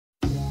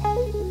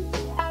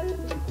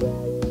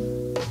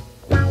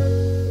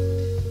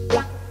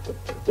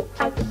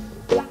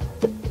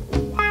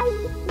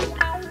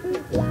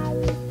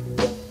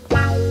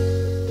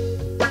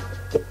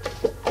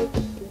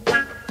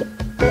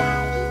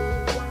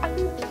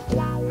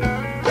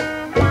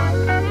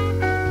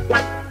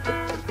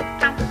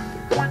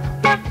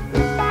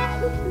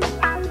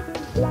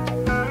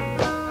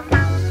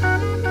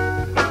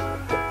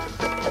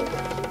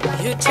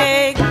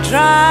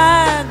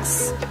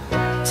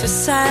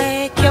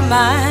psych your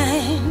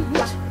mind.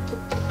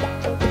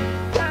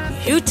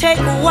 You take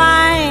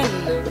wine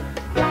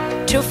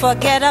to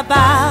forget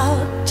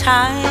about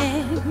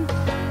time.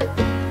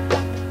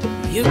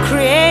 You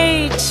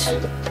create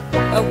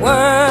a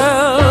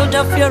world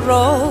of your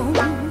own,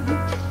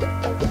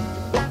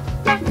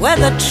 where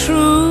the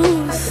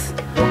truth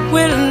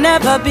will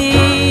never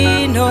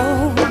be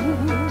known.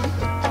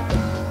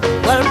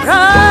 Well,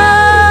 brother,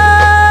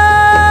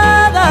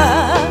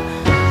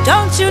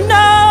 don't you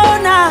know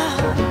now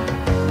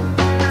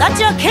that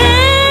you're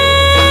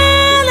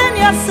killing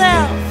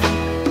yourself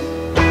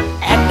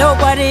and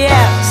nobody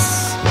else?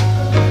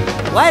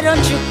 Why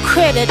don't you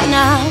quit it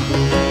now?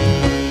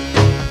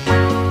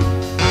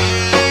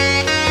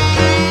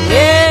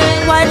 Yeah,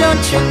 why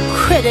don't you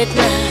quit it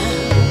now?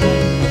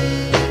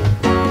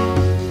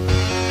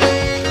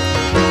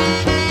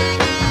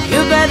 You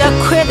better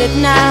quit it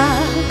now.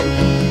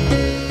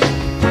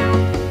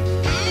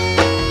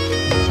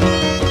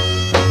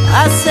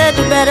 I said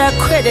you better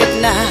quit it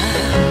now.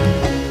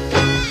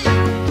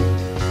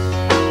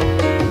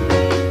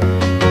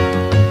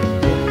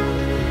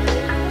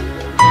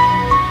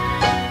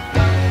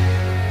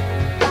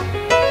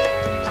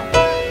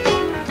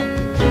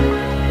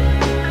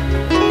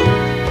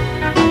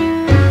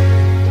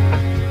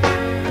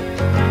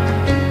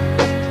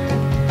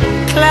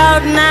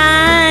 Cloud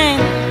 9,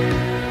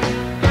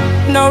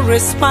 no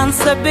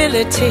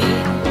responsibility.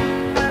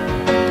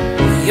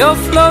 You're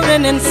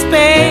floating in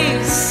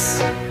space,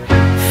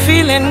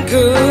 feeling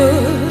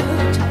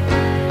good.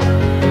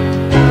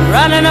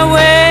 Running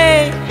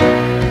away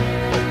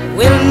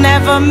will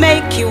never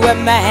make you a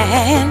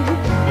man,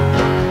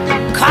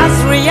 'cause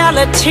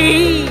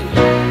reality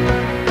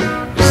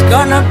is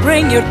gonna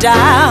bring you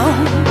down.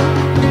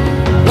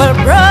 Well,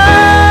 brother,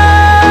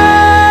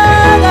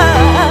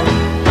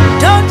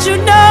 don't you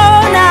know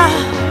now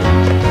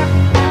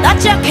that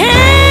you're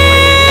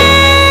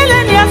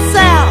killing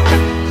yourself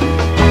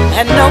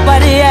and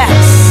nobody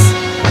else?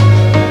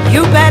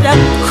 You better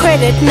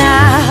quit it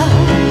now.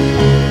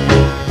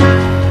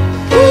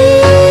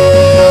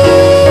 Ooh,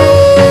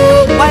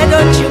 why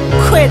don't you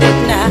quit it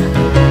now?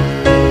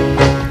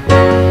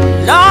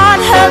 Lord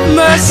have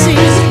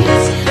mercy,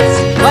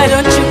 why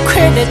don't you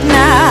quit it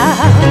now?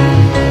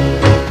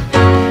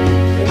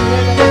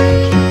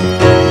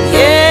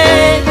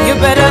 Yeah, you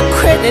better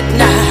quit it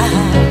now.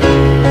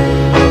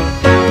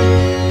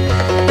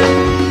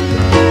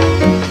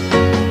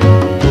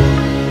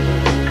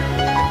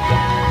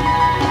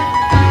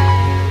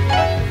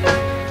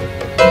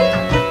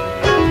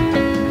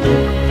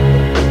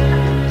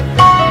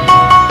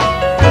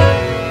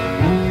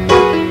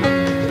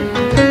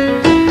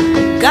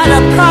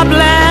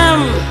 Problem,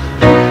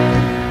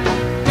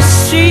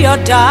 see your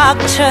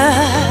doctor.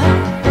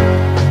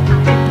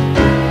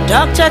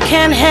 Doctor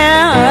can't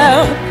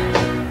help,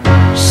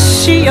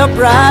 see your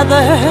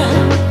brother.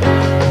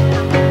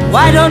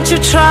 Why don't you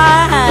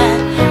try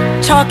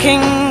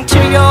talking to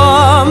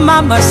your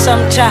mama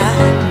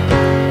sometime?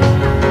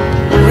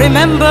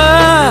 Remember,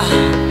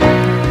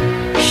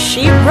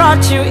 she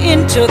brought you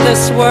into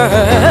this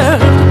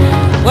world.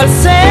 Well,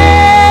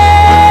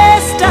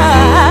 sister,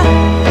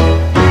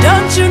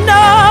 don't you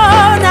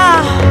know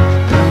now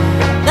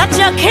that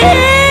you're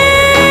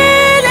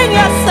killing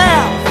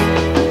yourself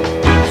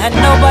and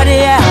nobody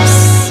else?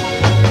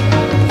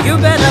 You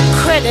better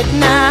quit it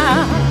now.